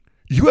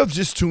have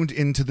just tuned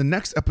into the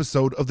next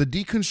episode of the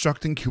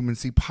Deconstructing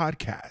Humancy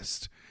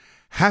podcast.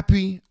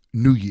 Happy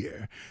New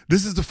Year.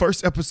 This is the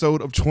first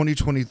episode of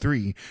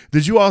 2023.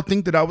 Did you all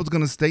think that I was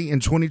going to stay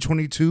in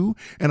 2022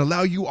 and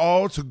allow you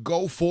all to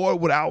go forward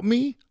without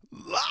me?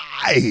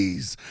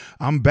 Lies.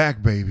 I'm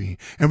back, baby.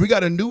 And we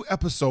got a new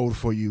episode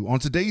for you. On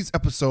today's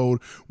episode,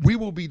 we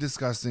will be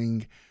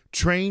discussing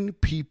train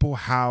people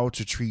how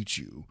to treat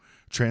you.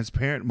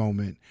 Transparent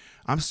moment.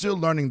 I'm still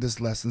learning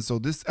this lesson, so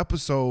this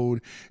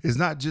episode is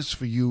not just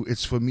for you,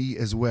 it's for me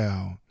as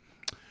well.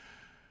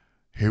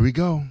 Here we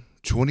go.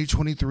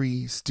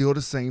 2023, still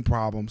the same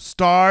problem.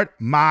 Start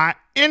my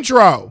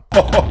intro.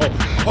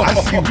 I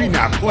see we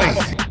not playing.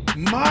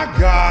 My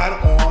God,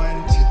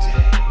 on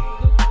today.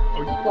 Oh,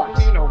 you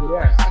clocked in over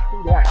there. I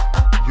see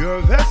that.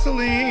 You're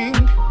vesseling.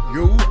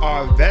 You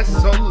are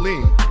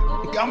vesseling.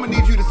 I'm going to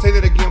need you to say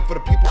that again for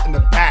the people in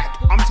the back.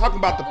 I'm talking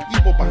about the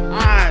people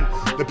behind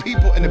the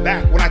people in the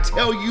back. When I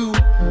tell you,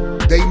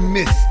 they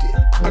missed it.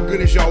 My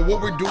goodness, y'all,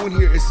 what we're doing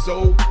here is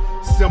so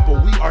simple.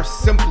 We are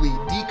simply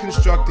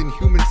deconstructing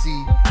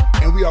humancy,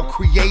 and we are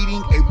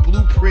creating a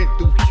blueprint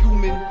through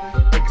human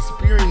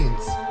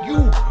experience.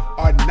 You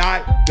are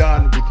not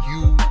done with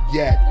you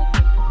yet.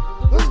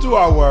 Let's do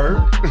our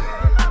work.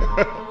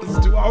 Let's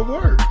do our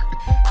work.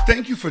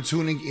 Thank you for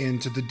tuning in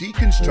to the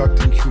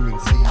Deconstructing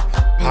Humancy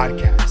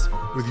podcast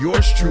with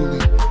yours truly,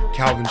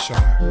 Calvin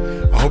Sharp.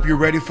 I hope you're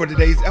ready for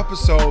today's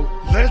episode.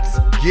 Let's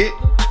get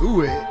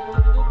to it.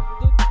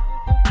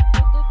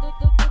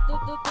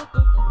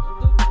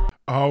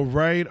 All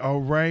right.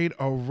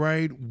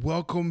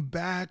 Welcome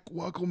back.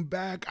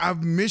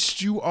 I've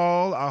missed you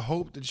all. I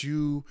hope that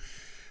you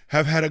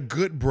have had a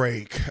good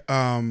break.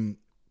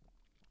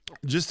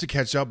 Just to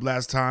catch up,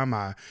 last time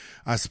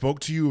I spoke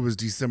to you, it was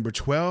December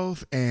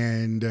 12th,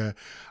 and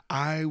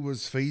I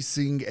was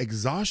facing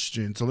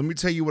exhaustion. So let me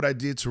tell you what I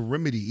did to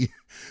remedy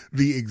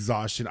the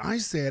exhaustion. I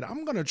said,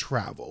 I'm going to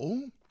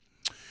travel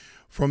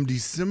from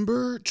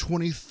December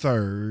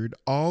 23rd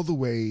all the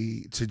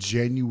way to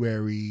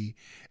January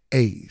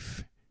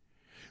 8th.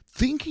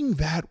 Thinking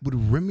that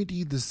would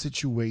remedy the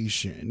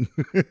situation,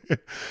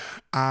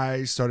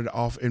 I started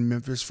off in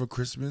Memphis for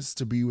Christmas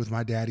to be with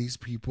my daddy's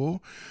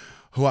people,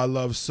 who I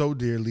love so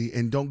dearly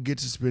and don't get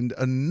to spend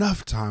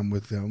enough time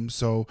with them.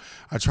 So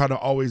I try to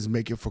always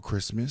make it for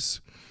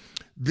Christmas.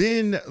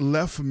 Then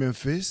left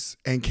Memphis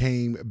and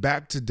came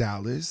back to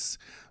Dallas,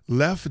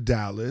 left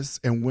Dallas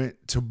and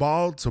went to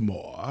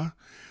Baltimore.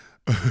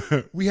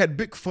 We had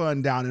big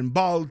fun down in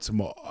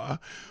Baltimore,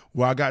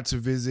 where I got to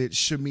visit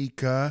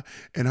Shamika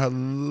and her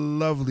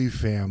lovely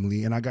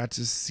family, and I got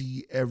to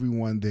see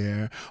everyone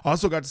there. I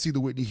also got to see the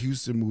Whitney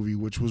Houston movie,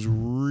 which was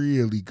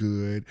really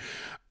good.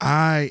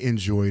 I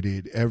enjoyed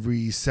it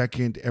every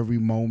second, every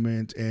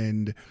moment,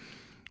 and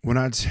when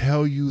I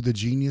tell you the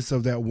genius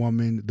of that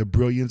woman, the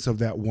brilliance of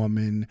that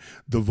woman,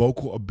 the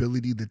vocal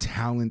ability, the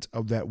talent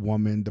of that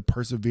woman, the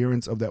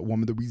perseverance of that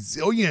woman, the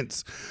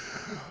resilience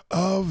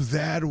of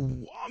that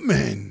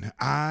woman,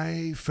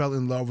 I fell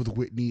in love with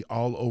Whitney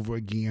all over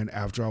again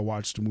after I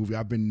watched the movie.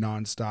 I've been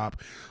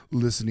nonstop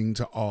listening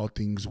to all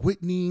things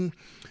Whitney.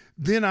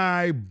 Then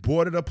I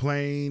boarded a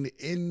plane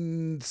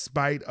in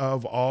spite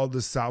of all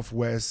the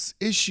Southwest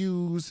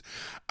issues.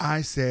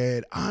 I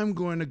said, I'm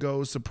going to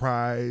go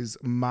surprise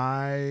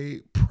my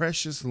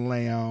precious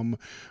lamb,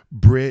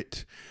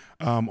 Britt,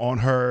 on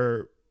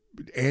her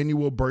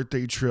annual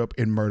birthday trip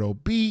in Myrtle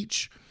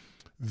Beach.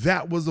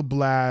 That was a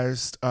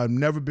blast.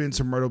 Never been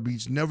to Myrtle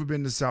Beach, never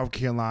been to South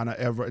Carolina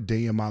ever a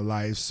day in my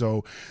life.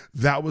 So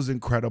that was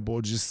incredible.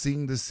 Just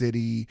seeing the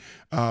city,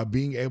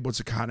 being able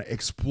to kind of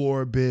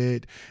explore a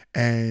bit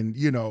and,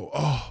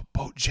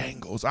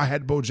 Bojangles. I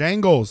had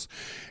Bojangles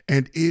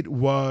and it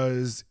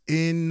was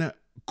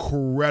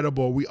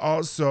incredible. We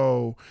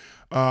also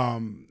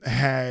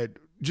had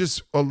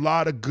just a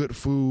lot of good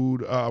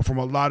food from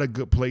a lot of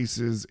good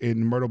places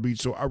in Myrtle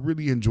Beach. So I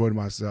really enjoyed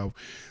myself.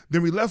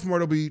 Then we left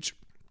Myrtle Beach,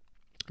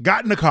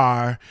 got in the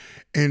car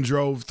and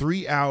drove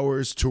 3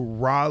 hours to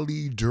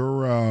Raleigh,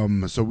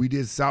 Durham. So we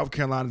did South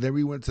Carolina. Then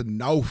we went to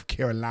North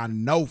Carolina,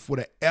 North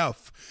with an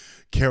F,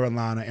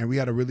 Carolina. And we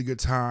had a really good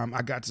time.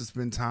 I got to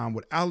spend time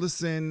with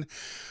Allison,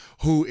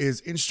 who is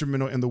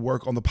instrumental in the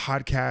work on the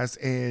podcast.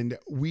 And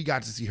we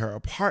got to see her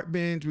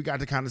apartment. We got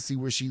to kind of see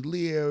where she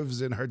lives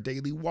and her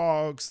daily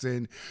walks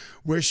and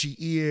where she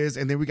is.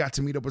 And then we got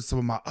to meet up with some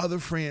of my other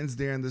friends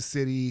there in the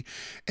city.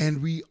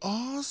 And we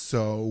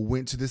also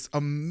went to this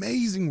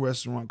amazing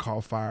restaurant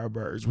called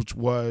Firebirds, which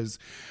was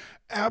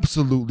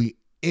absolutely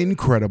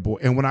incredible.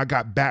 And when I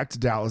got back to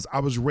Dallas, I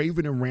was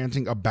raving and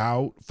ranting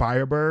about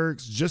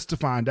Firebirds just to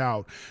find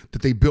out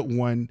that they built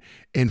one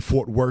in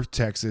Fort Worth,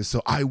 Texas.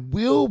 So I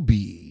will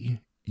be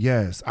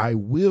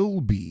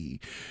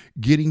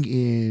getting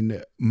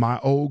in my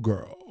old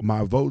girl,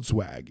 my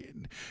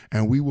Volkswagen,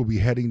 and we will be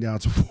heading down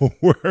to Fort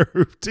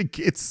Worth to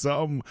get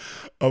some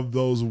of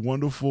those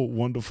wonderful,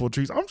 wonderful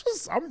treats.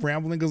 I'm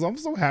rambling because I'm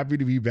so happy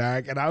to be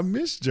back and I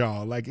missed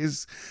y'all. Like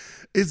it's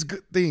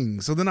good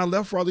things. So then I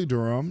left Raleigh,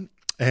 Durham,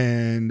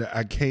 And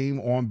I came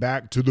on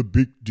back to the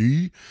Big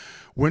D,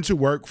 went to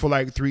work for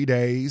like 3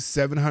 days,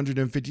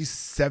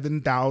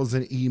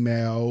 757,000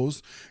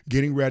 emails,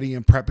 getting ready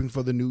and prepping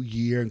for the new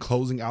year and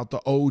closing out the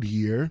old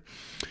year.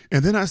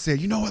 And then I said,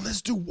 you know what,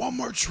 let's do one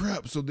more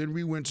trip. So then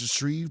we went to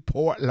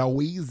Shreveport,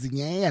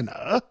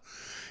 Louisiana.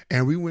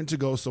 And we went to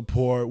go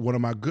support one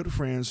of my good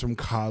friends from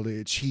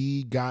college.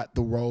 He got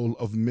the role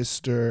of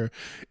Mr.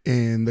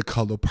 in The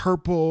Color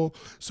Purple.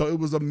 So it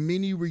was a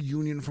mini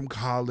reunion from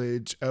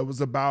college. It was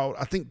about,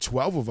 I think,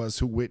 12 of us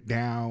who went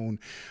down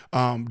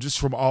just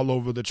from all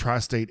over the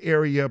tri-state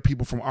area,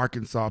 people from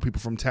Arkansas,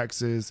 people from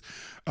Texas,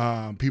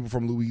 people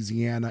from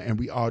Louisiana. And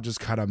we all just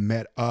kind of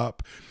met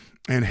up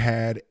and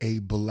had a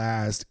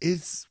blast.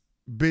 It's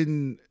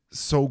been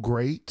so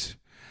great.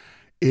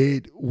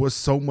 It was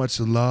so much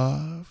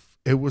love.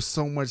 It was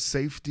so much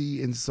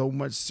safety and so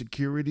much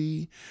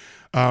security.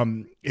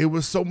 It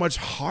was so much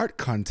heart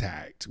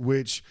contact,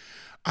 which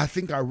I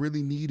think I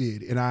really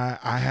needed. And I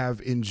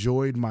have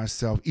enjoyed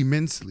myself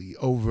immensely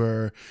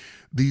over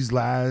these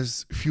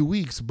last few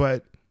weeks,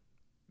 but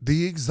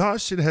the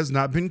exhaustion has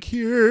not been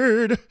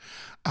cured.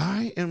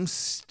 I am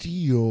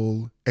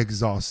still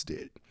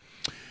exhausted.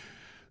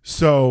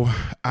 So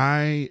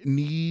I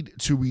need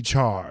to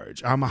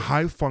recharge. I'm a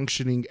high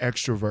functioning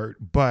extrovert,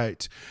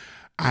 but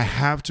I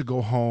have to go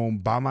home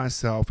by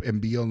myself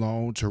and be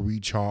alone to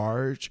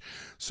recharge.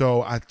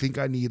 So I think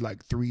I need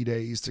like 3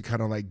 days to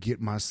kind of like get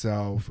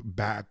myself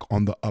back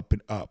on the up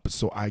and up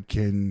so I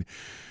can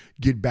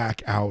get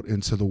back out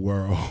into the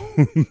world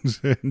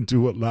and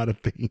do a lot of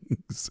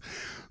things.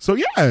 So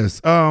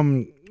yes,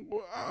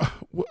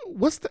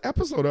 what's the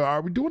episode?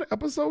 Are we doing an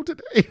episode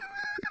today?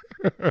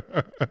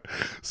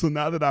 So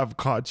now that I've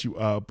caught you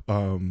up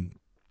on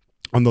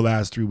the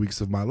last 3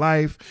 weeks of my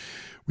life,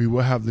 we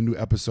will have the new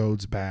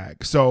episodes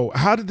back. So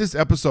how did this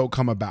episode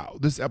come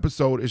about? This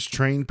episode is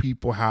train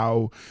people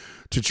how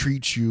to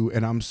treat you.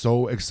 And I'm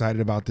so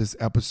excited about this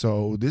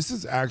episode. This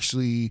is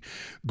actually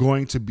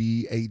going to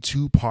be a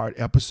 2-part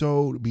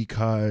episode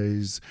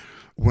because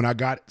when I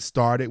got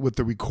started with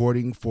the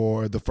recording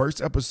for the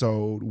first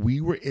episode,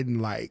 we were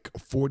in like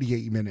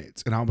 48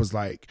 minutes. And I was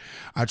like,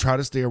 I try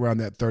to stay around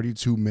that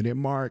 32-minute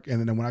mark.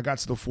 And then when I got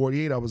to the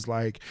 48, I was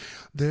like,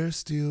 there's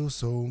still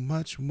so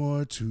much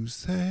more to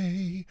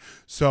say.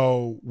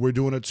 So we're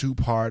doing a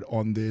 2-part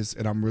on this.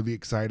 And I'm really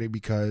excited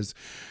because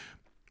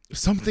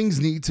some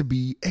things need to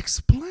be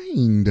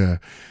explained.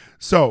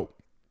 So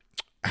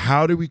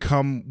how did we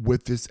come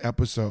with this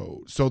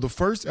episode? So the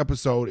first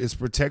episode is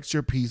Protect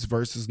Your Peace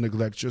versus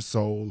Neglect Your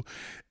Soul.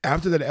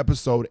 After that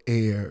episode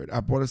aired, I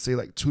want to say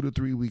like 2 to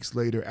 3 weeks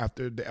later,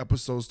 after the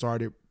episode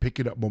started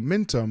picking up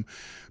momentum,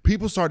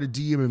 people started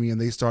DMing me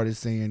and they started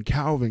saying,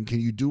 Calvin, can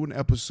you do an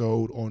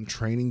episode on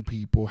training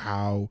people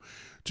how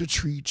to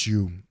treat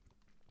you?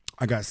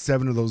 I got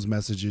 7 of those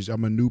messages.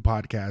 I'm a new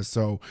podcast,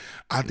 so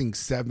I think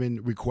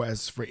 7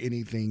 requests for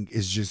anything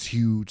is just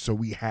huge. So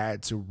we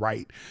had to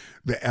write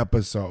the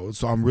episode.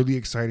 So I'm really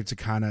excited to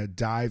kind of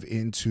dive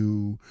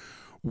into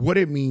what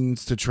it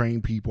means to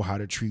train people how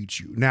to treat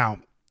you.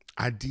 Now,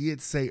 I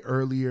did say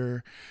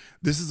earlier,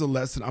 this is a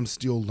lesson I'm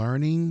still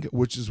learning,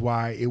 which is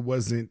why it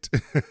wasn't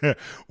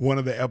one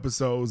of the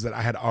episodes that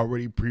I had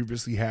already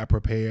previously had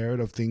prepared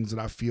of things that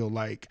I feel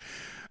like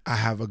I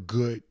have a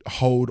good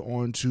hold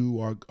on to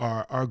or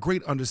a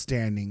great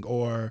understanding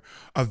or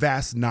a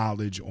vast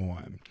knowledge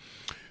on.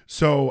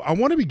 So I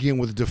want to begin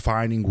with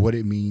defining what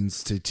it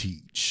means to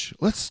teach.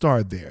 Let's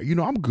start there. You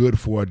know, I'm good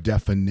for a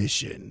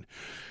definition.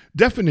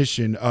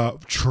 Definition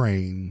of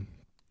train.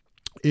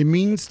 It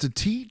means to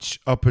teach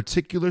a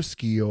particular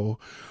skill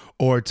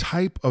or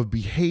type of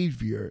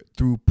behavior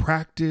through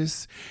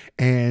practice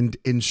and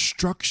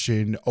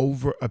instruction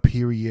over a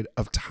period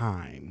of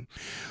time.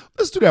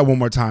 Let's do that one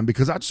more time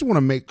because I just want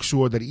to make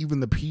sure that even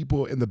the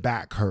people in the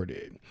back heard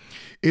it.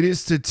 It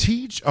is to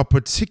teach a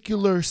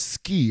particular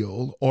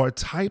skill or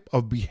type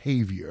of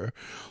behavior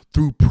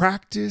through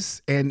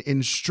practice and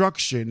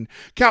instruction.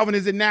 Calvin,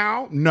 is it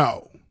now?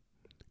 No.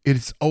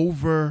 It's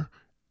over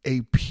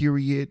a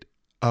period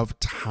of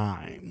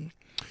time.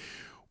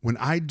 When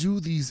I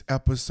do these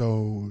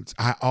episodes,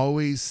 I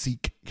always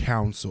seek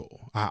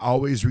counsel. I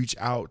always reach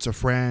out to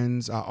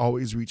friends. I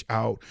always reach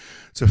out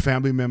to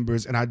family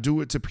members, and I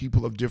do it to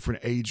people of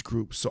different age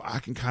groups so I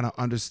can kind of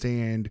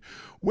understand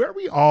where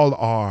we all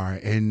are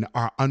and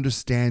our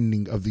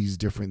understanding of these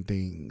different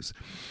things.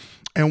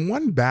 And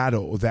one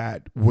battle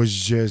that was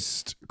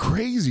just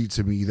crazy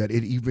to me that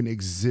it even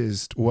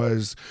exists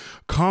was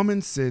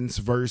common sense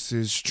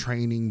versus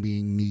training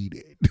being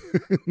needed.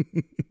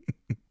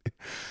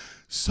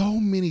 So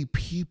many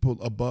people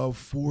above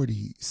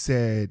 40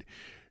 said,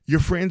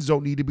 your friends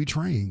don't need to be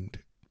trained.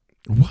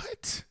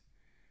 What?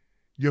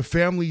 Your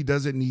family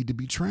doesn't need to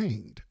be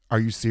trained.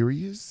 Are you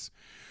serious?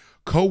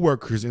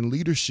 Coworkers in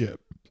leadership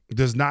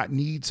does not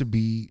need to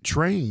be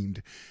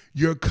trained.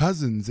 Your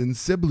cousins and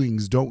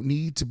siblings don't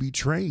need to be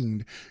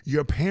trained.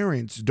 Your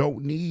parents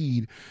don't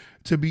need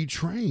to be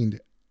trained.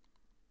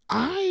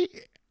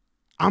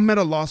 I'm at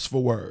a loss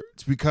for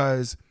words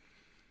because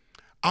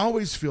I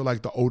always feel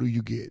like the older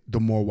you get, the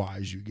more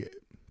wise you get.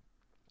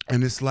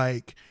 And it's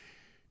like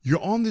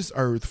you're on this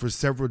earth for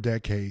several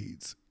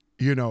decades,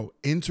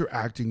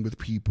 interacting with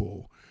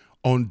people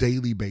on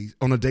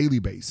a daily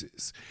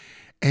basis.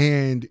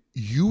 And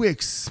you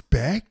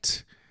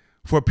expect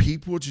for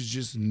people to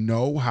just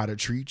know how to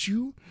treat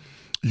you.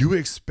 You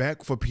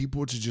expect for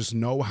people to just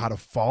know how to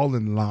fall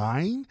in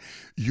line.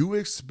 You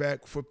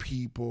expect for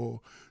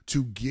people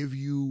to give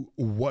you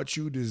what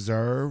you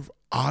deserve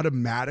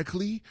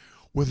automatically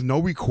with no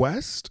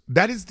request.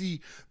 That is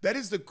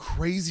the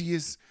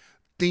craziest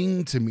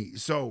thing to me.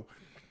 So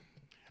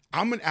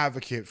I'm an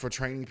advocate for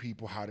training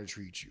people how to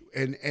treat you.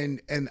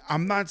 And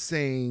I'm not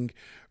saying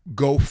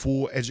go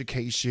full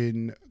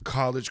education,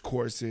 college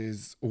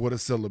courses with a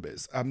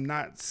syllabus. I'm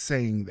not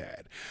saying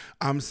that.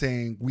 I'm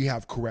saying we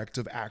have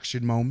corrective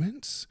action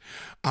moments.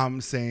 I'm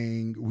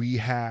saying we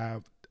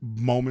have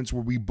moments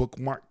where we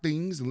bookmark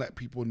things and let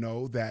people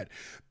know that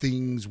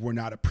things were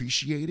not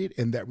appreciated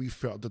and that we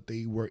felt that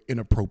they were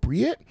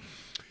inappropriate.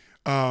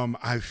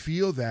 I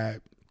feel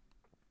that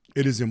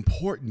it is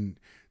important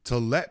to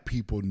let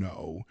people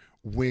know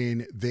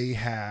when they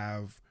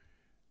have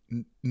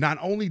not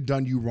only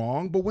done you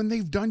wrong, but when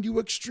they've done you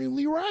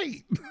extremely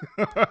right.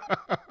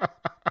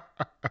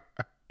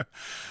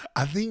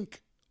 I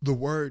think the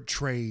word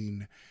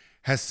train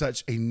has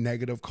such a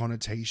negative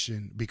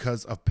connotation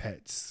because of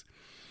pets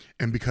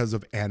and because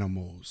of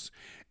animals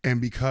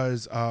and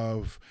because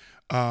of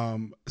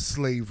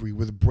slavery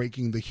with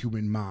breaking the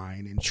human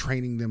mind and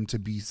training them to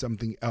be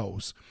something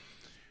else.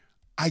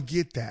 I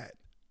get that.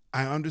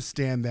 I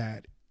understand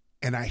that.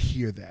 And I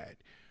hear that.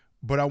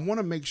 But I want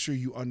to make sure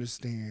you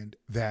understand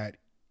that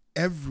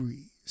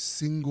every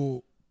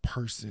single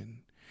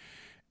person,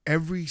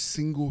 every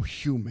single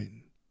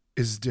human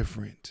is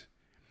different,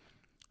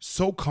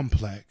 so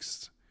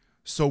complex,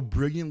 so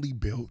brilliantly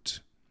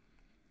built.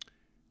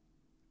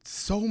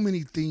 So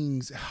many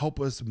things help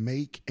us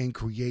make and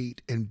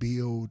create and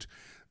build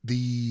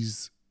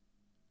these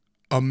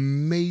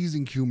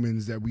amazing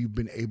humans that we've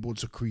been able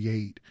to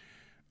create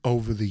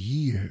over the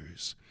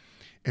years.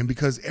 And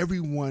because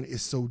everyone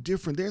is so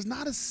different, there's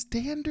not a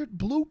standard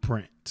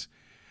blueprint.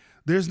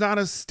 There's not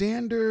a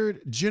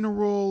standard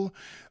general,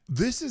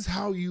 this is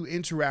how you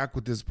interact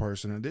with this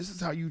person, or this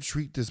is how you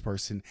treat this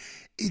person.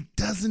 It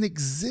doesn't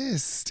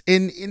exist.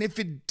 And if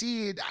it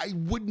did, I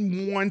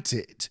wouldn't want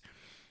it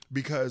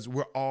because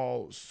we're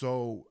all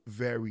so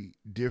very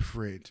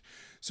different.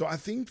 So I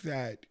think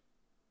that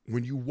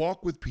when you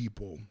walk with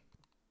people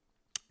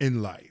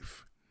in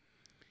life,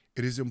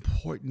 it is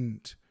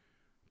important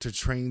to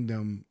train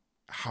them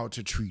how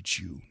to treat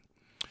you.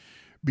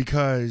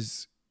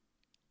 Because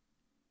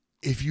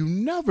if you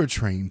never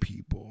train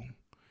people,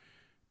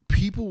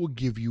 people will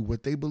give you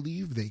what they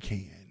believe they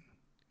can.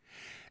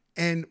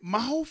 And my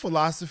whole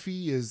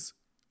philosophy is,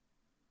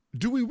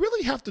 do we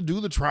really have to do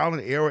the trial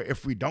and error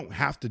if we don't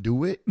have to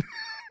do it?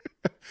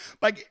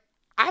 Like,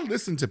 I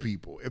listen to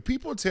people. If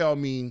people tell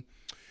me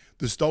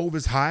the stove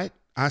is hot,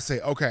 I say,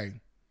 okay,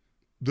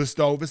 the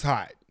stove is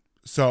hot,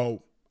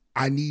 so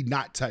I need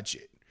not touch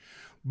it.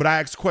 But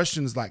I ask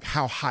questions like,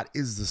 how hot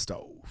is the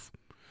stove?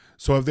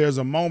 So if there's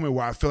a moment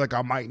where I feel like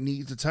I might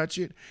need to touch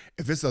it,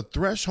 if it's a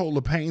threshold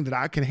of pain that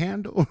I can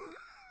handle.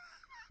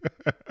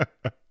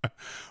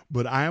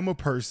 But I am a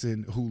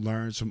person who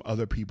learns from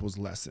other people's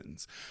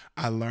lessons.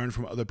 I learn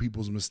from other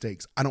people's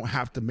mistakes. I don't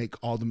have to make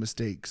all the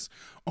mistakes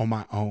on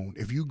my own.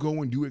 If you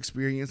go and you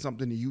experience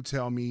something and you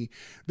tell me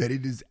that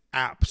it is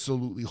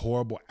absolutely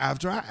horrible,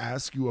 after I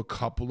ask you a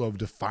couple of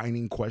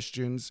defining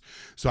questions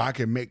so I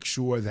can make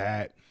sure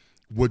that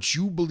what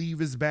you believe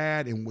is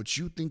bad and what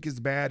you think is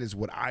bad is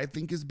what I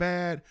think is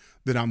bad,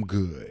 then I'm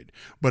good.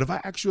 But if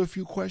I ask you a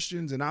few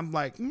questions and I'm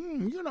like,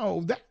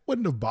 that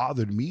wouldn't have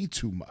bothered me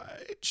too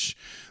much,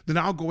 then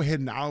I'll go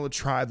ahead and I'll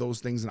try those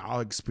things and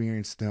I'll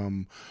experience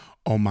them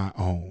on my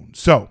own.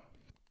 So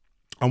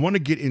I want to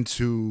get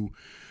into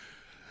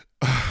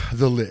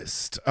the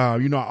list. I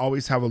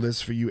always have a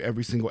list for you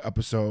every single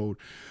episode.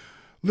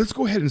 Let's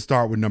go ahead and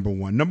start with number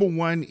one. Number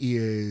one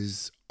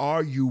is,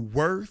 are you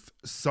worth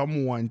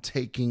someone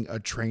taking a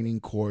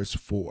training course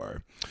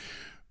for?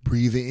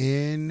 Breathe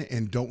in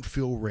and don't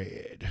feel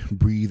red.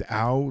 Breathe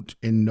out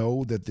and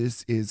know that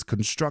this is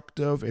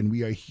constructive and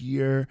we are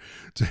here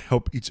to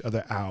help each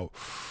other out.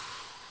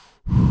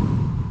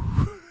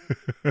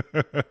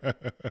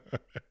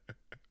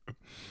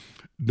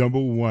 Number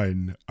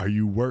one, are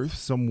you worth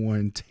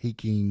someone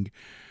taking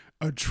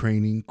a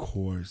training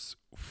course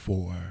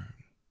for?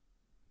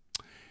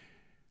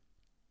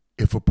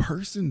 If a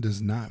person does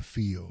not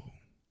feel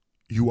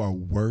you are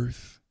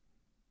worth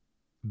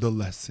the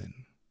lesson,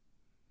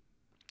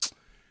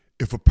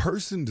 if a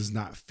person does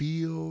not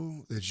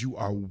feel that you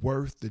are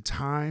worth the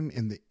time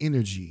and the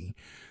energy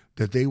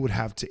that they would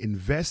have to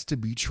invest to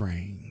be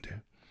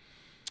trained,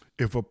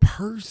 if a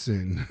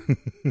person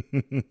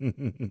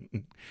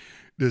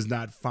does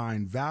not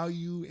find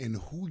value in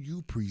who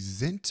you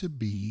present to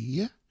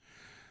be,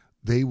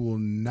 they will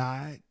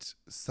not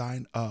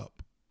sign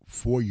up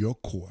for your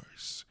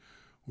course.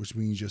 Which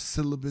means your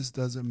syllabus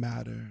doesn't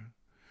matter,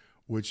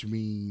 which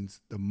means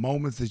the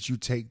moments that you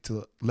take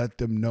to let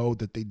them know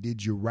that they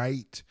did you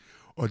right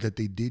or that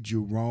they did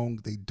you wrong,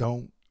 they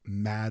don't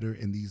matter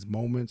in these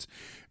moments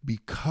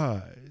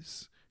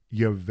because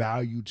your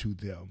value to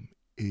them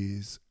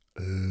is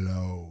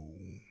low.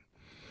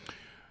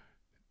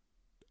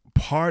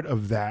 Part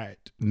of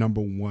that,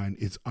 number one,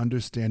 is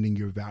understanding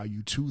your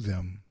value to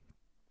them.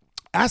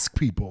 Ask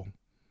people,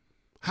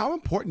 how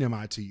important am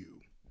I to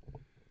you?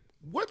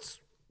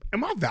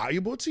 Am I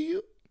valuable to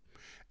you?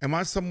 Am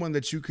I someone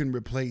that you can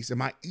replace?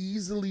 Am I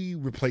easily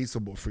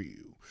replaceable for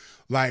you?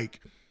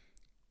 Like,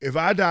 if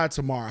I died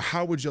tomorrow,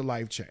 how would your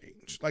life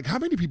change? Like, how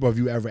many people have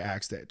you ever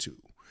asked that to?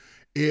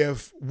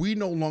 If we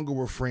no longer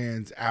were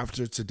friends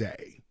after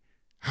today,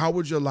 how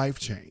would your life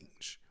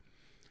change?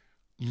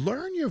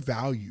 Learn your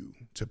value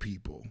to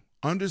people.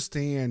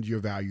 Understand your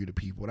value to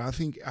people. And I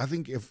think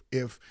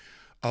if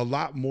a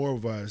lot more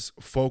of us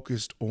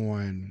focused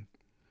on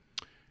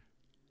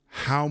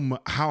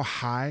how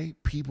high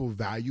people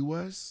value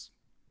us,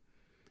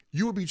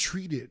 you would be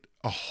treated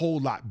a whole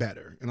lot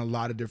better in a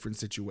lot of different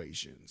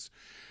situations.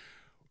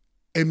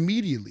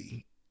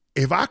 Immediately,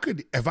 if I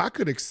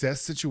could access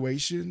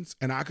situations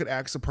and I could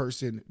ask a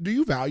person, do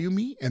you value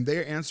me? And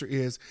their answer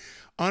is,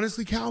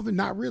 honestly, Calvin,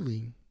 not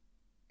really.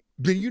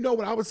 Then you know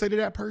what I would say to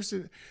that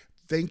person?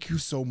 Thank you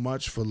so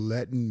much for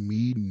letting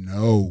me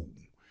know.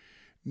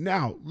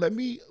 Now, let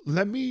me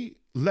empty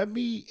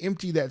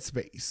that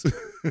space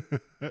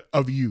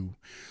of you.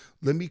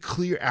 Let me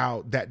clear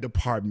out that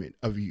department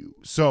of you.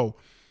 So,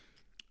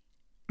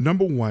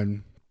 number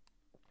one,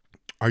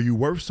 are you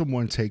worth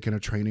someone taking a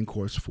training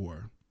course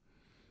for?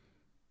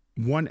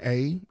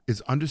 1A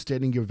is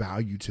understanding your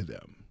value to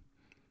them.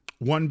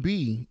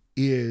 1B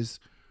is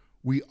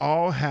we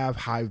all have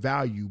high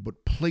value,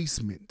 but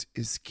placement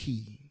is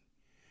key.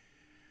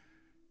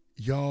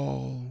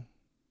 Y'all,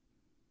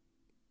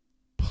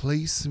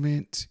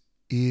 placement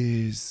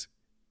is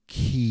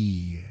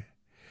key.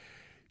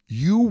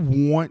 You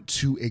want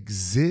to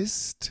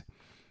exist.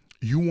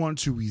 You want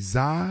to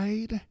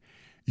reside.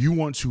 You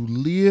want to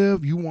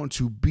live. You want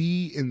to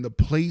be in the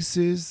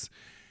places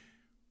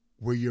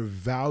where your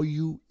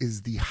value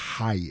is the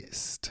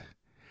highest.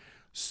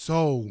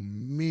 So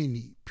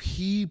many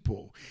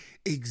people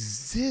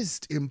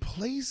exist in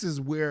places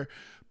where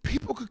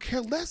people could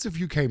care less if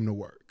you came to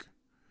work.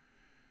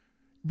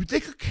 They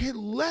could care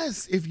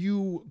less if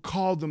you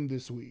called them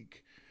this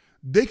week.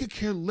 They could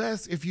care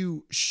less if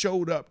you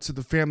showed up to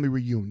the family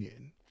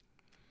reunion.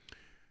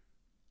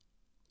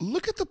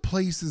 Look at the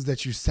places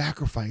that you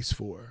sacrifice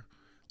for.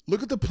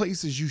 Look at the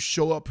places you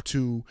show up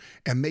to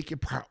and make it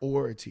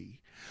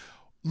priority.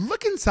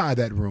 Look inside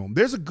that room.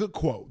 There's a good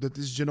quote that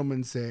this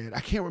gentleman said. I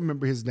can't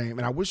remember his name,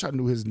 and I wish I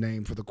knew his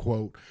name for the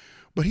quote.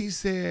 But he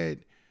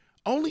said,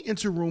 only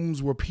enter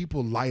rooms where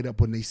people light up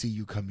when they see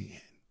you come in.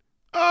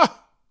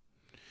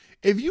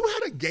 If you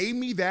had gave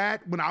me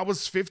that when I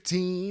was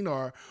 15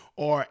 or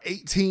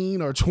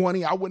 18 or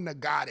 20, I wouldn't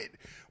have got it.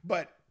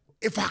 But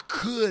if I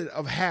could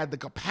have had the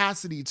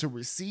capacity to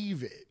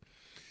receive it,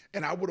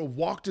 and I would have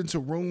walked into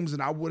rooms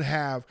and I would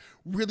have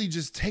really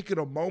just taken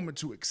a moment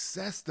to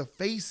access the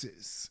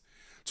faces,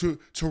 to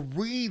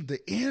read the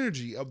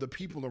energy of the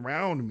people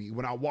around me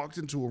when I walked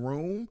into a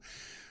room,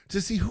 to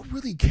see who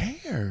really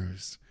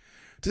cares,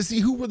 to see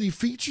who really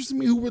features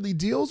me, who really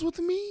deals with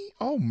me.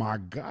 Oh my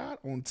God,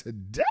 on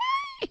today,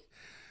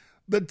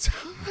 the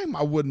time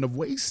I wouldn't have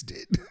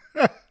wasted.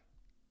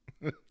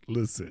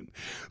 Listen,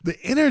 the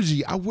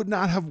energy I would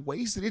not have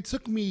wasted. It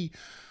took me,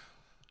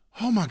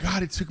 oh my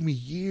God, it took me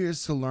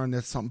years to learn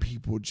that some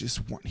people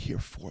just weren't here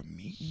for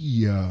me.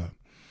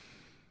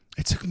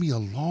 It took me a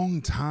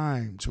long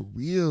time to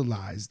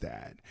realize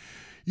that.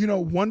 You know,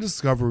 one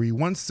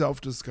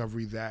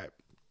self-discovery that,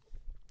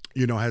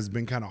 you know, has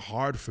been kind of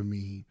hard for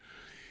me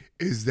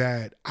is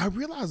that I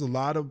realize a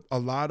lot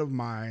of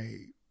my,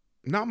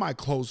 not my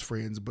close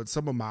friends, but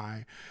some of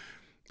my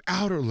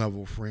outer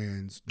level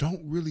friends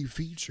don't really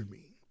feature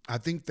me. I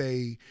think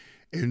they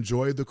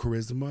enjoy the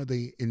charisma,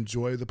 they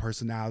enjoy the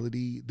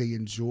personality, they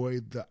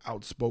enjoy the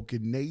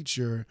outspoken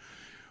nature.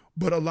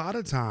 But a lot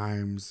of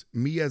times,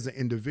 me as an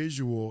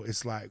individual,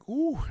 it's like,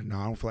 ooh, no,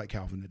 I don't feel like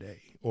Calvin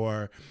today.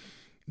 Or,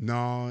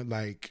 no,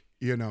 like,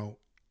 you know,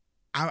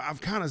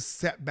 I've kind of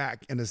sat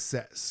back and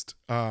assessed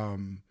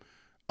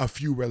a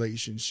few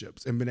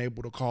relationships and been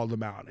able to call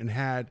them out and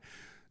had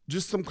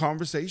just some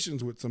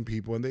conversations with some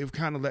people. And they've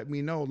kind of let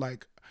me know,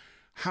 like,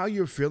 how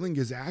you're feeling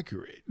is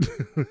accurate.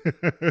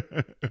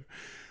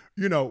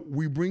 You know,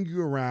 we bring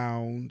you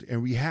around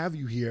and we have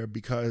you here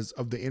because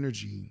of the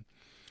energy,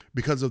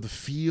 because of the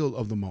feel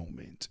of the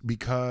moment,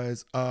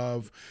 because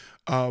of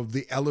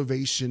the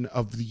elevation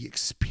of the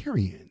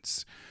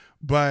experience.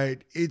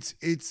 But it's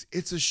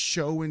a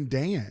show and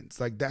dance.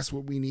 Like, that's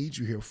what we need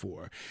you here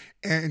for.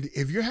 And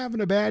if you're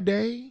having a bad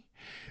day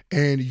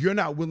and you're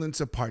not willing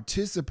to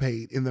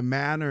participate in the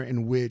manner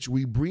in which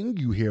we bring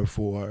you here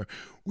for,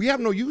 we have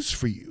no use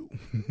for you.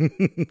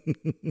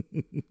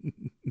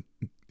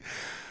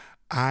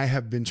 I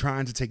have been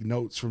trying to take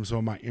notes from some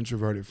of my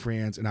introverted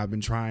friends, and I've been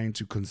trying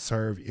to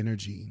conserve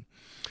energy.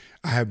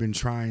 I have been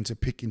trying to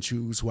pick and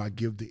choose who I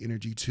give the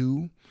energy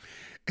to.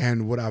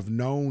 And what I've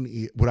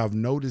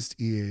noticed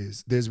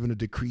is there's been a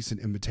decrease in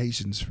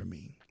invitations for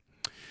me.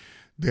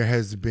 There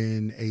has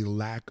been a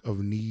lack of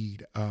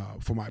need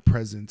for my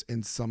presence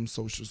in some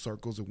social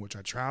circles in which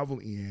I travel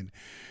in,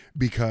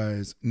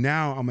 because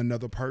now I'm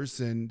another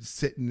person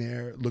sitting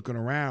there looking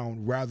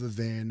around rather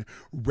than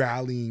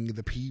rallying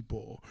the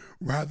people,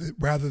 rather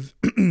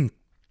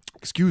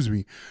excuse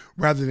me,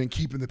 rather than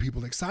keeping the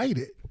people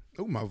excited.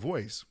 Oh, my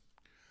voice.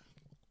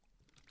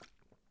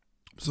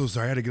 So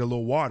sorry, I had to get a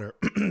little water.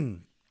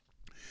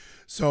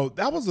 So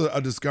that was a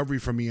discovery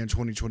for me in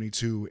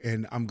 2022.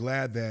 And I'm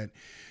glad that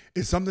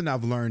it's something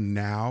I've learned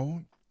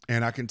now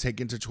and I can take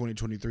into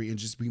 2023 and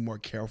just be more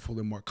careful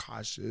and more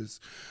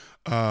cautious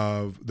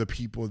of the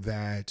people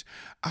that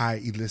I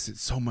elicit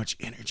so much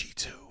energy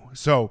to.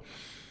 So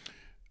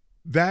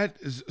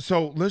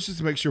let's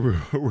just make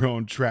sure we're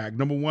on track.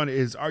 Number one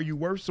is, are you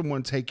worth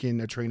someone taking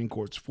a training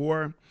course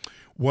for?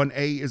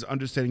 1A is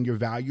understanding your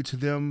value to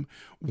them.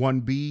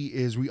 1B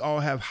is we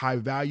all have high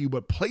value,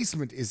 but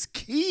placement is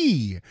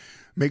key.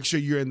 Make sure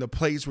you're in the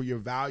place where your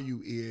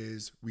value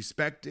is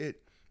respected,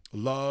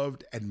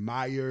 loved,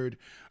 admired.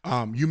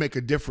 You make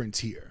a difference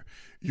here.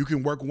 You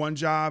can work one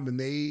job and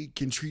they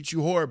can treat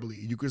you horribly.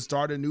 You can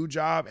start a new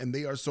job and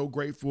they are so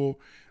grateful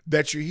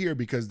that you're here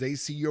because they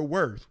see your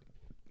worth.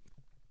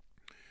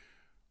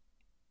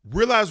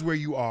 Realize where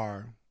you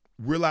are,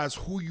 realize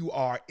who you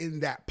are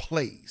in that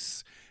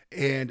place,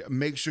 and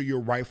make sure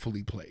you're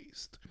rightfully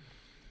placed.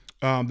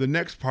 The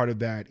next part of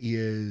that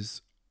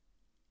is,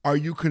 are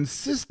you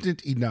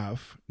consistent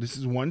enough? This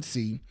is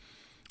 1C.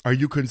 Are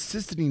you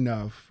consistent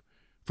enough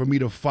for me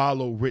to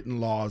follow written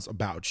laws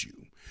about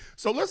you?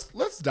 So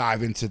let's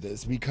dive into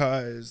this,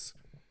 because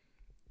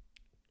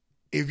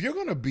if you're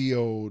going to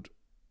build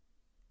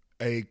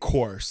a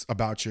course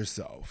about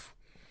yourself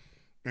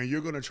and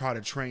you're going to try to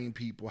train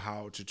people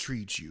how to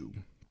treat you,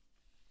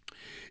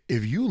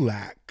 if you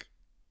lack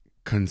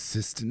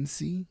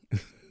consistency,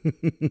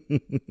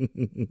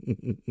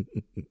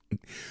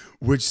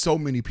 which so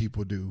many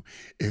people do,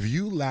 if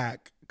you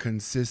lack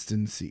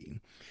consistency,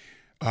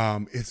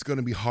 it's going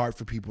to be hard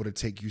for people to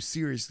take you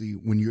seriously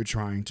when you're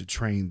trying to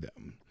train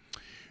them.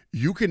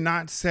 You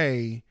cannot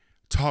say,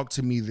 talk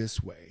to me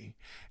this way,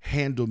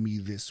 handle me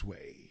this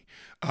way,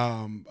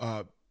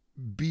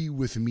 be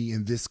with me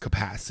in this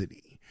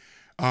capacity.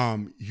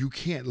 You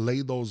can't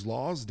lay those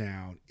laws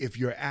down if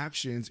your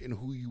actions and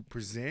who you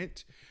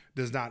present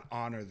does not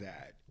honor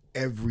that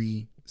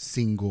every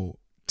single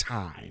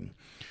time.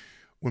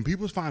 When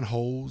people find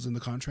holes in the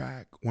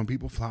contract, when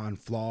people find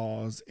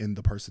flaws in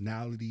the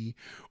personality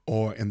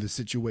or in the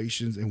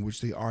situations in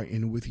which they are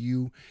in with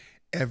you,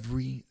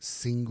 every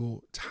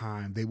single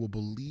time they will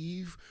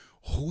believe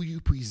who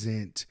you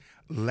present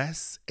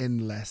less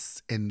and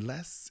less and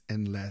less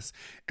and less.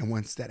 And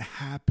once that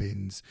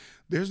happens,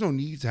 there's no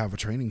need to have a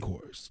training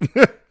course.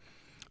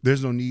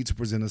 There's no need to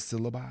present a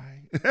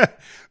syllabi.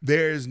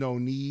 There is no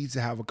need to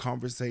have a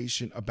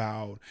conversation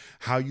about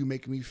how you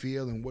make me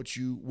feel and what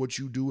you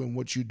do and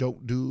what you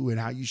don't do and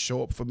how you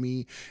show up for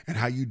me and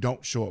how you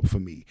don't show up for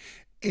me.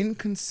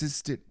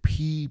 Inconsistent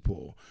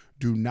people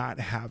do not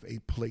have a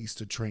place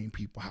to train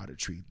people how to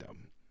treat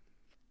them.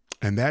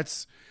 And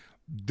that's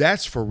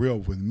for real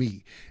with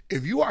me.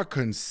 If you are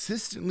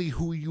consistently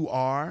who you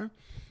are,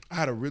 I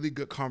had a really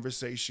good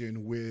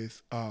conversation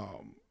with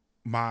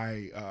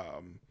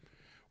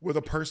with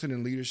a person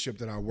in leadership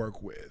that I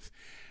work with.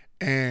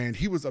 And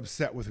he was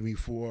upset with me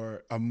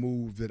for a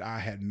move that I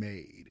had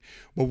made.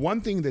 But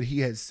one thing that he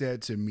had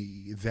said to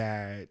me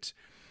that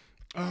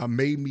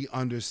made me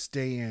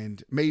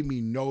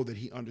know that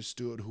he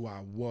understood who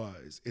I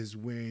was, is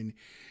when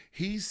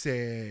he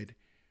said,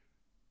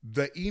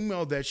 the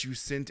email that you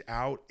sent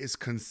out is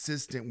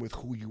consistent with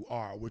who you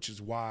are, which is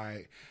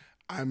why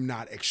I'm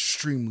not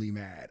extremely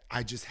mad.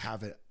 I just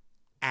have an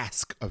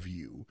ask of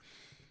you.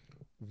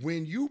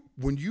 When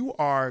you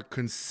are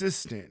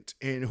consistent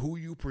in who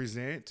you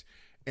present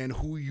and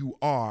who you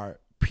are,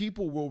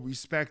 people will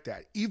respect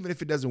that, even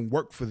if it doesn't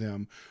work for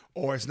them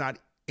or it's not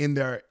in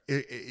their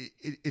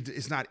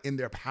it's not in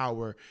their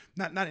power,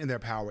 not in their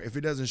power. If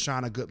it doesn't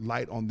shine a good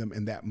light on them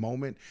in that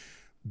moment,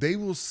 they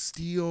will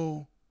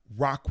still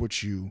rock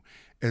with you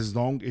as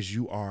long as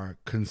you are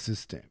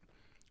consistent.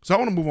 So I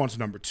want to move on to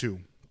number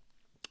two.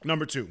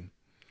 Number two,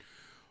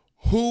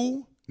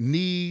 who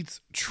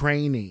needs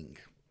training?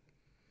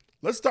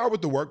 Let's start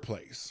with the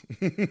workplace.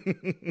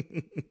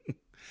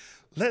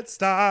 Let's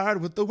start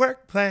with the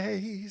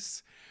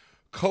workplace.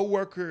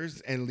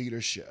 Coworkers and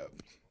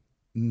leadership.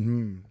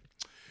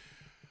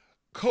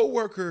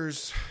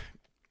 Coworkers,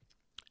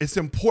 it's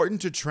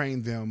important to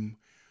train them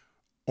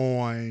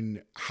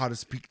on how to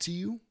speak to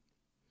you.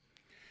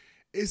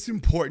 It's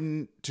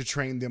important to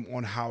train them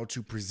on how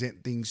to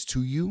present things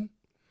to you.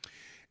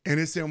 And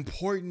it's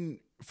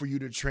important for you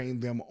to train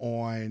them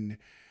on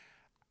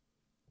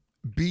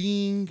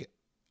being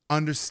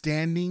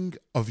understanding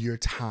of your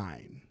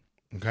time,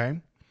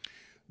 okay?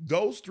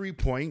 Those 3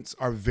 points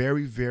are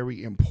very,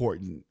 very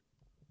important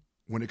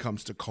when it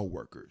comes to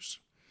coworkers.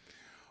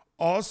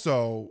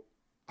 Also,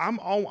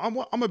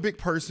 I'm a big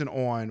person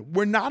on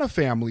we're not a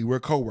family, we're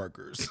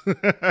coworkers.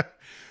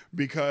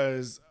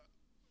 Because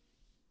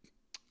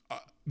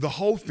the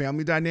whole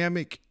family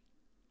dynamic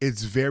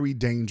is very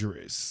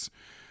dangerous.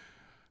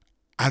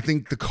 I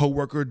think the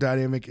coworker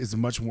dynamic is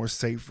much more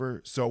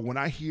safer. So when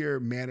I hear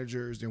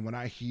managers and when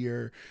I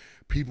hear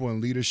people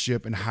in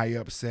leadership and high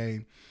up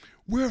say,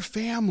 we're a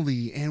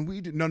family and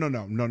we do,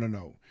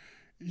 no.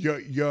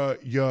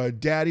 Your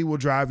daddy will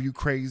drive you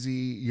crazy.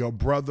 Your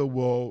brother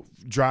will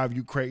drive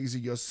you crazy.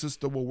 Your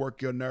sister will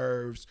work your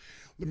nerves.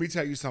 Let me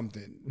tell you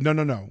something.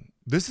 No.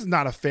 This is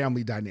not a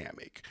family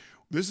dynamic.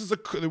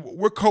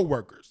 We're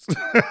coworkers.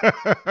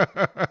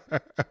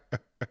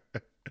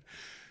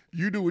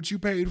 You do what you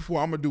paid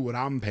for. I'm gonna do what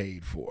I'm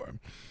paid for.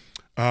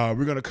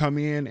 We're gonna come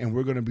in and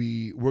we're gonna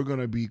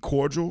be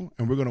cordial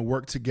and we're gonna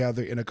work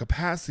together in a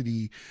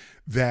capacity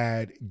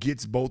that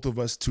gets both of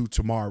us to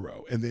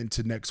tomorrow and then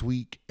to next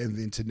week and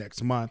then to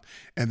next month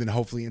and then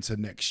hopefully into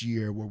next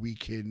year where we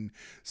can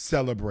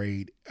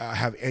celebrate,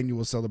 have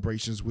annual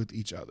celebrations with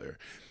each other.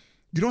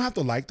 You don't have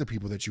to like the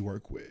people that you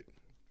work with.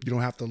 You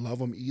don't have to love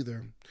them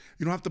either.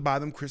 You don't have to buy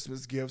them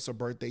Christmas gifts or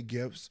birthday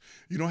gifts.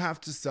 You don't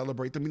have to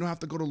celebrate them. You don't have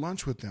to go to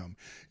lunch with them.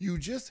 You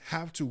just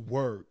have to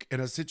work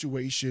in a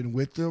situation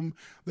with them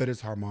that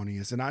is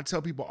harmonious. And I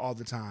tell people all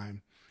the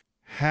time,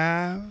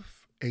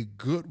 have a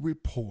good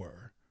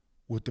rapport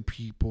with the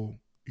people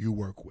you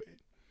work with.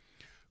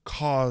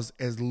 Cause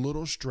as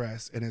little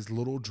stress and as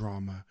little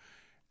drama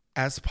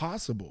as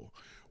possible.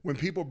 When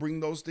people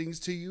bring those things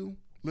to you,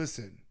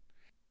 listen,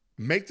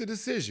 make the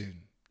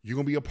decision. You're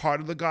going to be a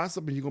part of the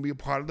gossip and you're going to be a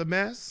part of the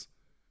mess?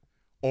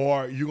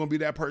 Or you're going to be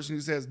that person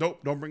who says, nope,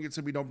 don't bring it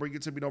to me, don't bring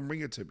it to me, don't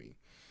bring it to me.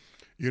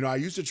 You know, I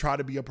used to try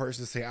to be a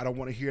person to say, I don't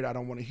want to hear it, I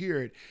don't want to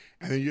hear it.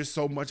 And then you're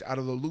so much out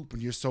of the loop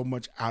and you're so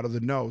much out of the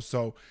know.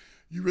 So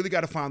you really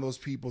got to find those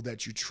people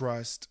that you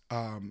trust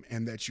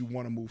and that you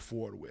want to move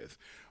forward with.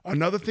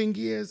 Another thing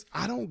is,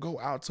 I don't go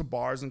out to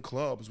bars and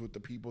clubs with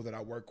the people that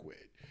I work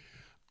with.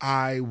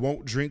 I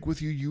won't drink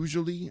with you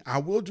usually. I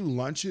will do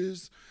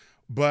lunches,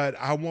 but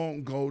I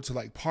won't go to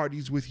like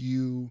parties with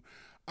you.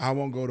 I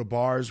won't go to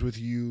bars with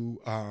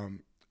you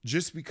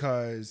just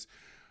because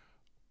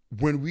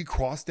when we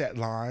cross that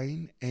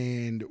line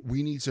and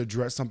we need to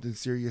address something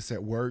serious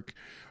at work,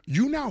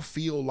 you now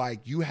feel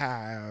like you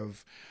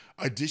have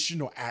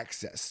additional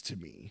access to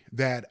me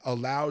that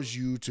allows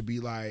you to be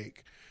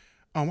like,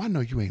 oh, I know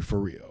you ain't for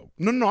real.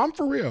 No, I'm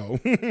for real.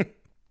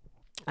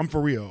 I'm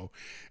for real.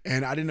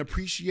 And I didn't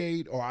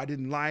appreciate or I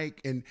didn't like.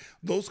 And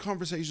those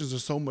conversations are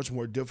so much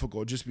more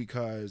difficult just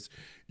because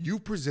you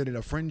presented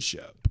a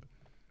friendship.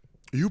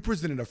 You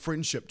presented a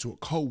friendship to a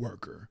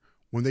coworker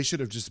when they should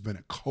have just been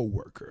a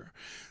coworker.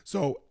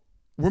 So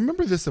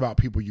remember this about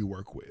people you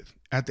work with.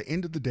 At the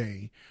end of the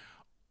day,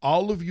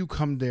 all of you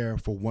come there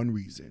for one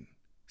reason,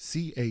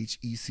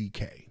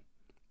 CHECK.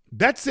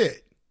 That's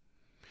it.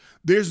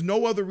 There's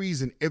no other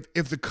reason.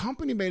 If the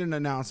company made an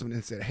announcement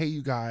and said, hey,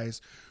 you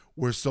guys,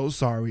 we're so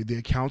sorry. The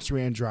accounts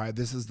ran dry.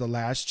 This is the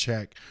last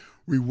check.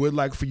 We would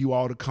like for you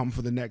all to come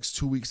for the next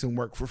 2 weeks and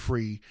work for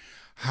free.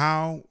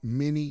 How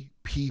many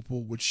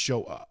people would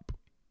show up?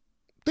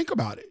 Think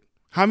about it.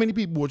 How many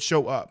people would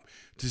show up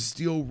to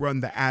still run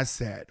the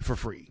asset for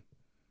free?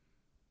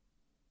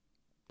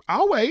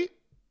 I'll wait.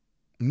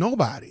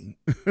 Nobody.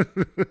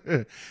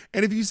 And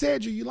if you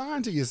said you're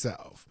lying to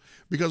yourself.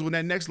 Because when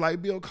that next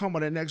light bill come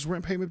or that next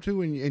rent payment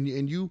too,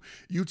 and you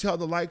tell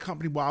the light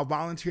company, well, I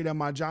volunteered at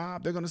my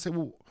job, they're gonna say,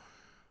 well,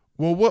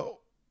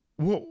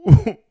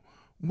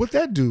 what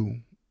that do?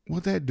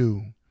 What that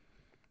do?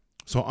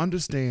 So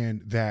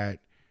understand that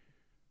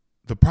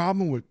the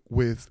problem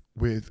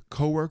with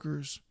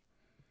coworkers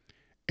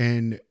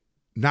and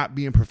not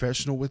being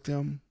professional with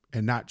them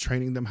and not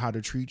training them how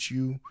to treat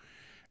you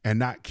and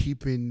not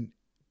keeping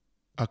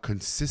a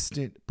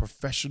consistent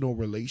professional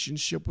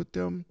relationship with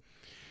them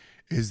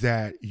is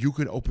that you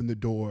can open the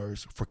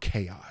doors for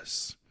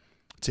chaos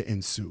to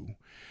ensue.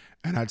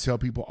 And I tell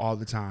people all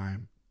the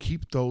time,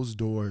 keep those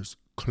doors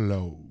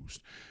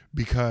closed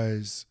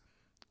because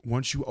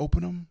once you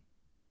open them,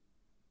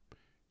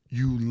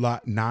 you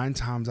 9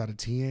 times out of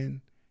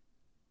 10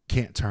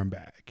 can't turn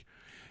back.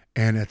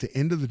 And at the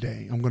end of the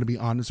day, I'm going to be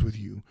honest with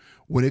you.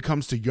 When it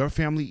comes to your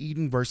family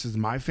eating versus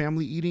my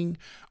family eating,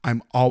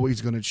 I'm always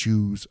going to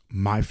choose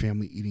my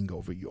family eating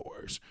over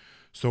yours.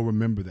 So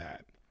remember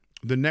that.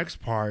 The next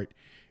part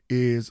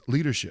is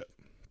leadership.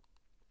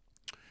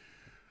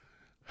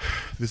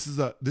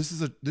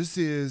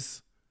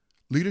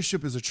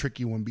 Leadership is a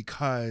tricky one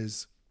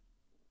because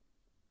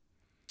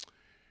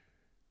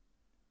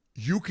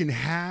you can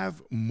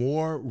have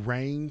more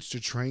range to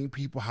train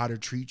people how to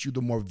treat you,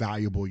 the more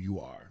valuable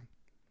you are.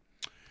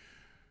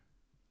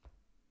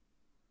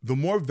 The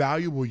more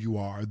valuable you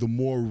are, the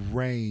more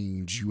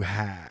range you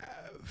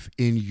have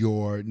in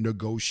your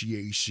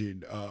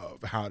negotiation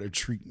of how to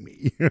treat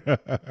me.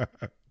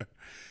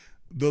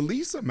 The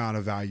least amount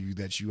of value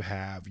that you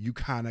have, you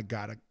kind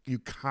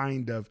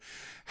of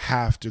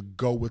have to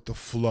go with the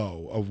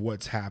flow of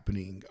what's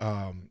happening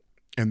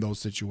in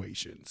those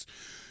situations.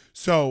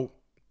 So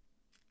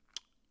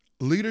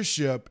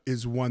leadership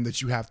is one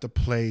that you have to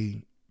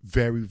play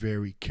very,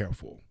 very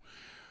careful.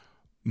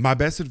 My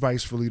best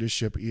advice for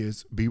leadership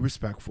is be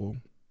respectful,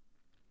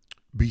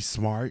 be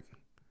smart,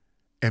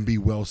 and be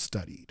well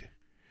studied.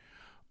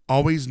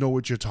 Always know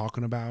what you're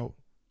talking about.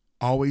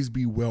 Always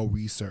be well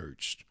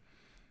researched,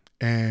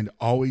 and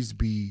always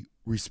be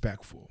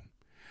respectful.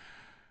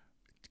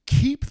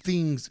 Keep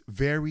things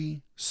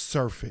very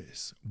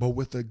surface, but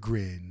with a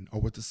grin or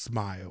with a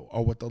smile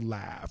or with a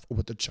laugh or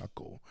with a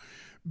chuckle,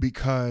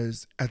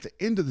 because at the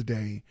end of the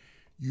day,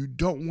 you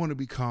don't want to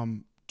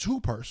become too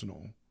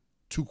personal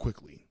too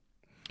quickly.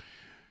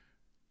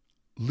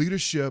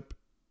 Leadership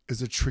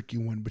is a tricky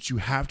one, but you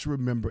have to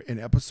remember in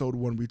episode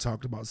 1, we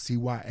talked about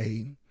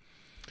CYA,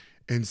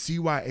 and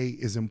CYA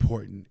is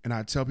important. And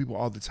I tell people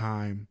all the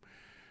time,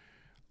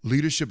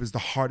 leadership is the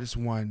hardest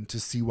one to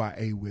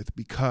CYA with,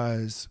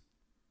 because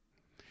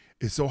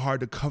it's so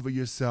hard to cover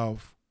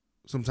yourself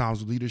sometimes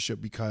with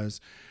leadership,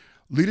 because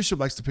leadership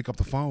likes to pick up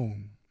the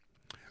phone.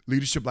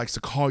 Leadership likes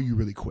to call you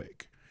really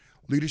quick.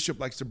 Leadership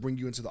likes to bring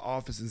you into the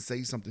office and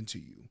say something to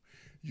you.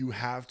 You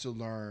have to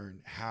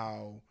learn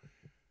how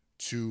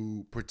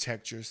to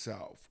protect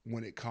yourself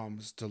when it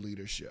comes to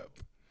leadership.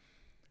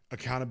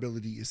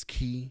 Accountability is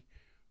key.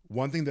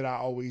 One thing that I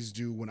always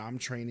do when I'm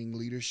training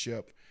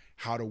leadership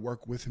how to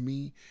work with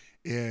me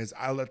is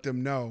I let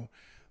them know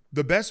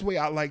the best way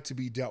I like to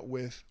be dealt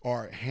with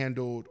or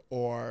handled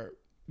or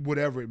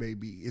whatever it may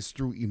be is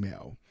through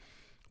email.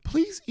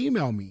 Please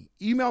email me.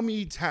 Email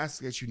me tasks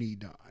that you need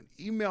done.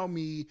 Email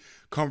me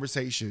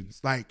conversations.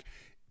 Like,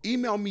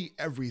 email me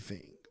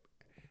everything.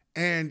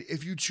 And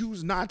if you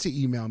choose not to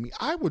email me,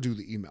 I will do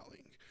the emailing.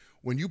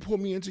 When you pull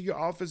me into your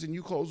office and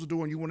you close the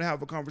door and you want to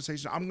have a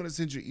conversation, I'm going to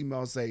send you an email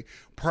and say,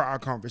 per our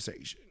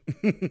conversation.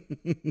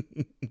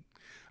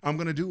 I'm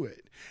going to do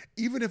it.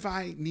 Even if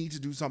I need to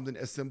do something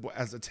as simple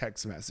as a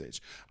text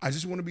message, I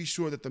just want to be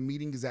sure that the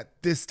meeting is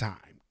at this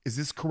time. Is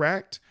this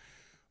correct?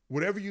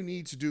 Whatever you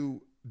need to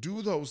do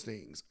those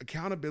things.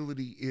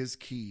 Accountability is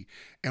key.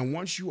 And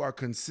once you are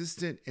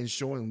consistent in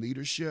showing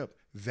leadership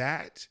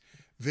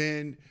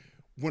then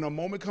when a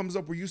moment comes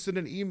up where you send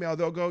an email,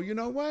 they'll go, you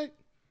know what?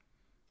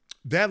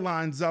 That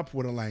lines up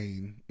with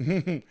Elaine.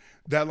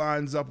 That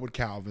lines up with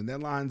Calvin.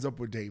 That lines up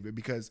with David,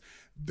 because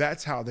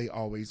that's how they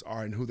always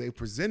are. And who they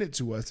presented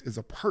to us is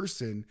a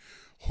person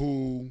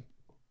who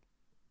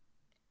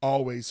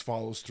always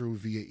follows through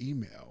via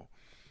email.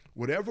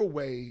 Whatever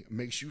way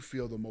makes you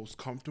feel the most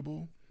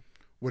comfortable,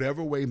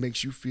 whatever way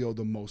makes you feel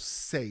the most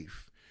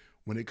safe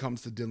when it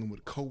comes to dealing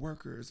with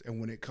coworkers and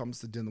when it comes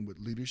to dealing with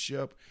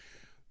leadership,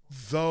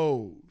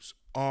 those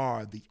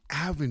are the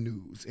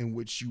avenues in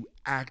which you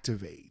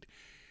activate.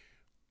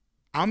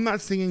 I'm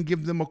not saying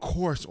give them a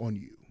course on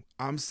you.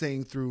 I'm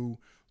saying through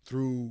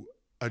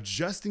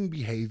adjusting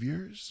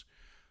behaviors,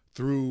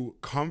 through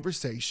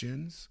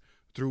conversations,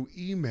 through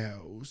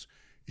emails,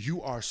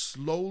 you are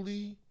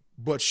slowly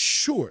but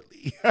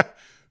surely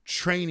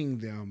training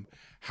them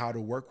how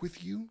to work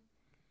with you,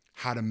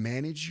 how to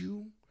manage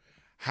you,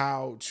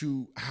 how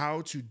to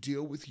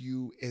deal with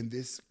you in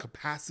this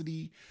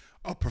capacity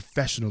of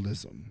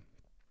professionalism.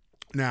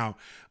 Now,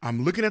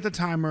 I'm looking at the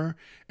timer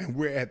and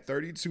we're at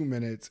 32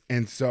 minutes.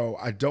 And so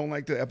I don't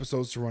like the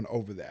episodes to run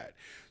over that.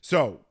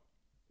 So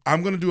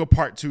I'm going to do a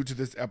part 2 to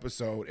this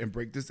episode and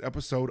break this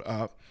episode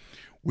up.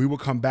 We will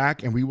come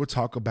back and we will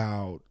talk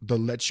about the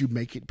let you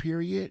make it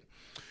period,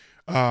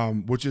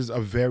 which is a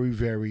very,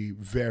 very,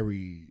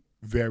 very,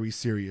 very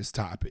serious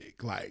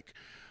topic. Like,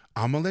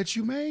 I'm going to let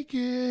you make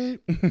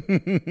it.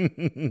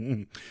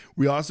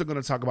 We're also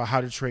going to talk about how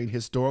to train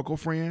historical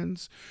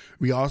friends.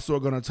 We also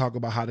are going to talk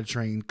about how to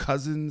train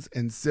cousins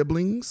and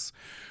siblings.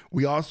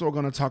 We also are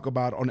going to talk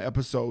about on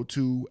episode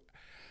 2,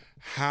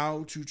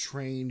 how to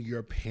train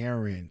your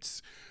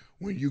parents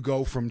when you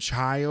go from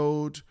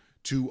child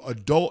to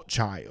adult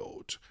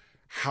child.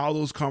 How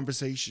those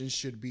conversations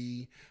should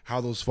be,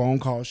 how those phone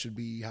calls should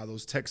be, how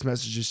those text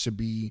messages should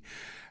be,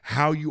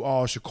 how you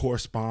all should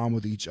correspond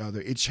with each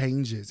other. It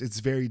changes. It's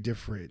very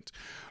different.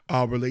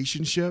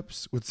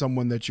 Relationships with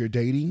someone that you're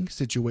dating,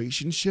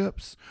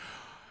 situationships.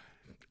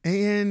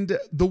 And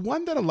the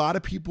one that a lot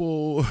of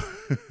people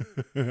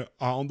are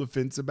on the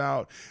fence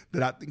about,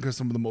 that I think are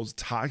some of the most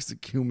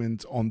toxic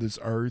humans on this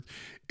earth,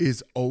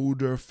 is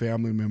older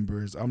family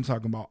members. I'm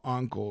talking about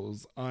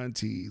uncles,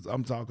 aunties.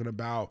 I'm talking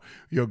about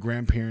your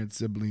grandparents,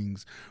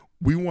 siblings.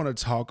 We want to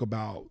talk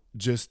about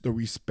just the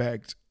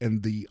respect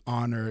and the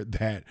honor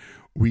that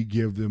we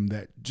give them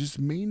that just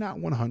may not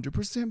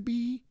 100%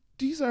 be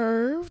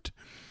deserved.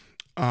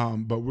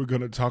 But we're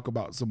going to talk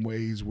about some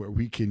ways where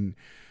we can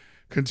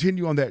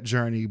continue on that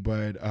journey,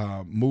 but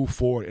move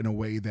forward in a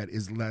way that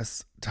is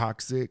less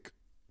toxic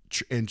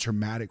and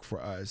traumatic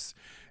for us,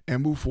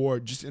 and move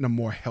forward just in a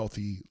more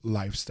healthy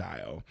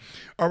lifestyle.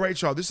 All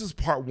right, y'all, this is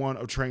part 1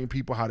 of Train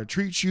People How to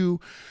Treat You.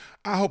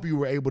 I hope you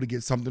were able to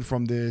get something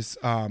from this.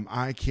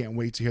 I can't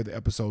wait to hear the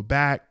episode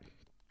back.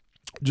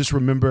 Just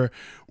remember,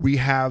 we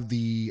have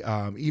the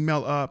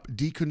email up,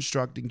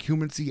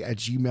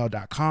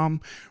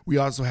 deconstructinghumancy@gmail.com. We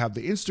also have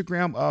the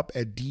Instagram up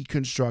at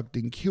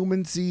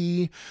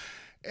deconstructinghumancy.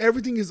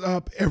 Everything is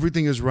up.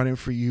 Everything is running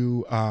for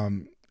you.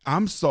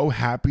 I'm so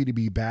happy to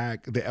be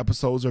back. The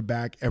episodes are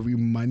back every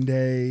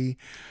Monday.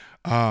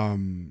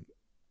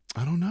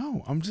 I don't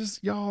know. I'm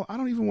just, y'all, I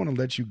don't even want to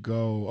let you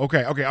go.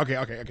 Okay.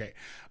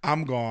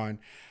 I'm gone.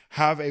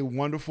 Have a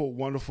wonderful,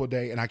 wonderful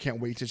day. And I can't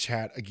wait to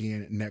chat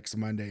again next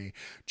Monday.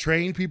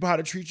 Train People How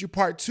to Treat You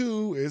Part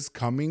 2 is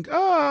coming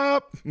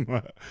up.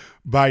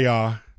 Bye, y'all.